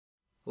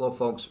Hello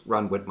folks,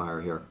 Ron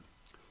Wittmeyer here.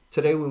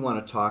 Today we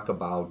want to talk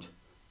about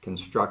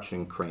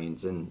construction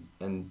cranes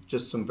and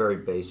just some very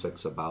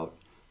basics about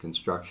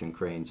construction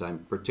cranes. I'm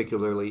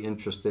particularly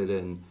interested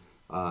in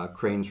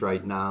cranes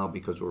right now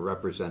because we're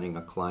representing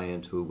a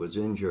client who was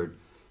injured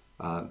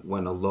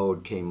when a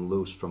load came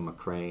loose from a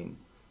crane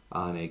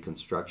on a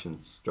construction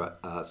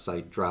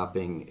site,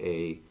 dropping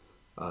a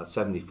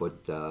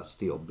 70-foot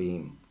steel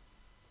beam.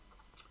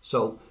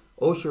 So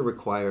OSHA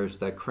requires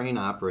that crane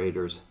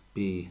operators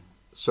be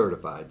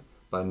certified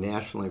by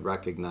nationally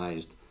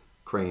recognized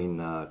crane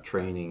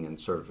training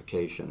and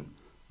certification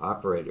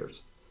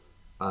operators,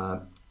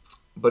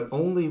 but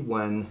only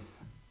when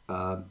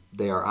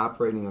they are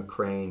operating a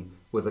crane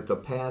with a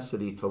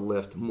capacity to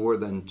lift more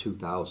than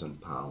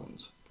 2,000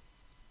 pounds.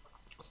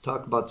 Let's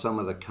talk about some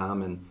of the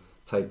common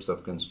types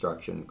of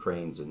construction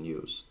cranes in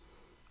use.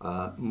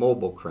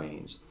 Mobile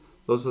cranes.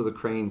 Those are the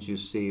cranes you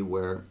see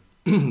where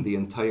the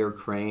entire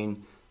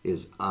crane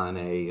is on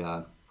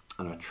a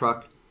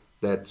truck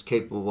that's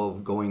capable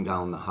of going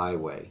down the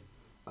highway.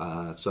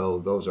 So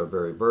those are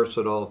very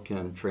versatile,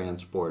 can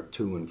transport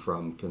to and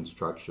from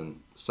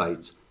construction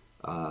sites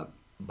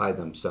by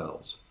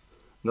themselves.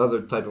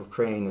 Another type of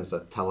crane is a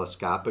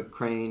telescopic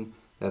crane.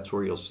 That's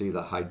where you'll see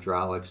the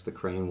hydraulics. The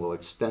crane will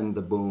extend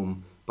the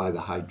boom by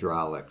the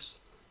hydraulics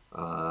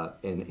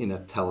in a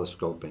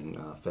telescoping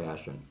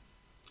fashion.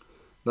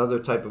 Another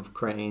type of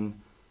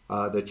crane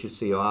that you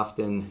see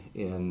often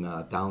in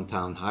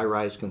downtown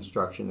high-rise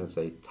construction is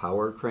a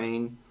tower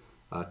crane.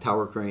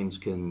 Tower cranes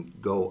can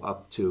go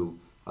up to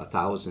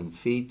 1,000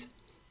 feet,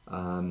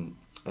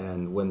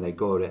 and when they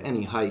go to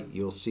any height,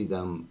 you'll see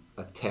them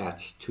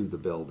attached to the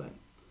building.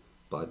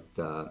 But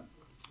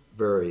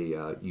very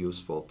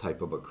useful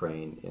type of a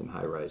crane in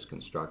high-rise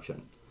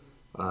construction.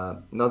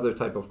 Another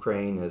type of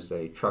crane is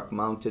a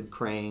truck-mounted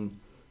crane.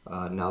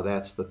 Now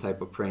that's the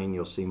type of crane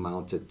you'll see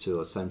mounted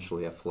to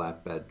essentially a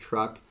flatbed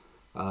truck,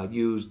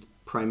 used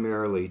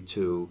primarily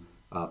to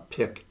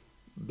pick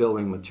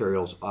building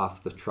materials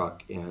off the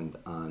truck and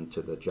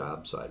onto the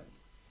job site.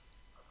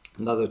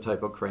 Another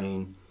type of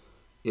crane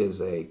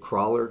is a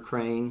crawler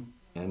crane,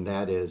 and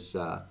that is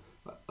a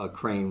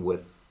crane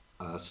with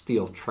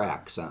steel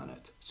tracks on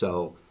it.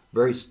 So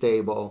very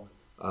stable,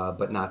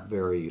 but not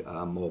very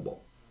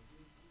mobile.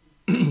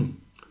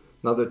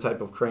 Another type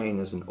of crane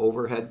is an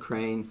overhead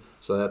crane.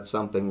 So that's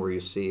something where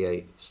you see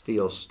a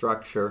steel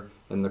structure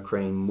and the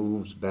crane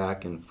moves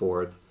back and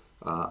forth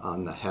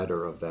on the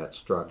header of that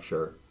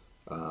structure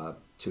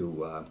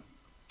to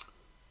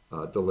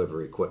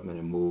deliver equipment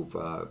and move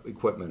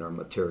equipment or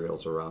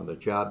materials around the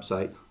job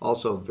site.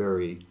 Also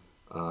very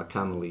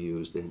commonly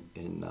used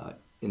in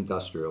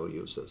industrial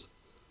uses.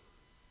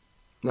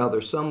 Now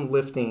there's some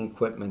lifting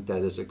equipment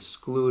that is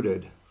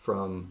excluded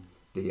from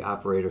the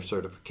operator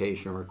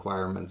certification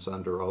requirements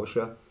under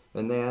OSHA,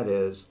 and that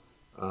is,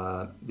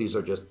 these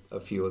are just a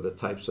few of the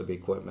types of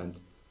equipment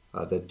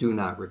that do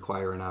not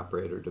require an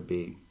operator to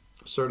be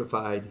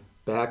certified: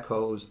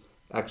 backhoes,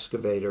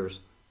 excavators,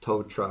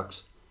 tow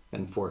trucks,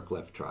 and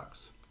forklift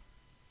trucks.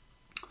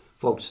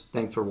 Folks,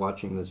 thanks for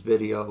watching this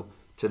video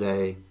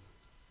today.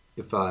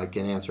 If I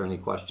can answer any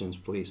questions,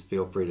 please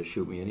feel free to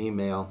shoot me an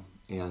email,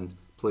 and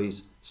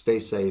please stay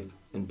safe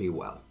and be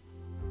well.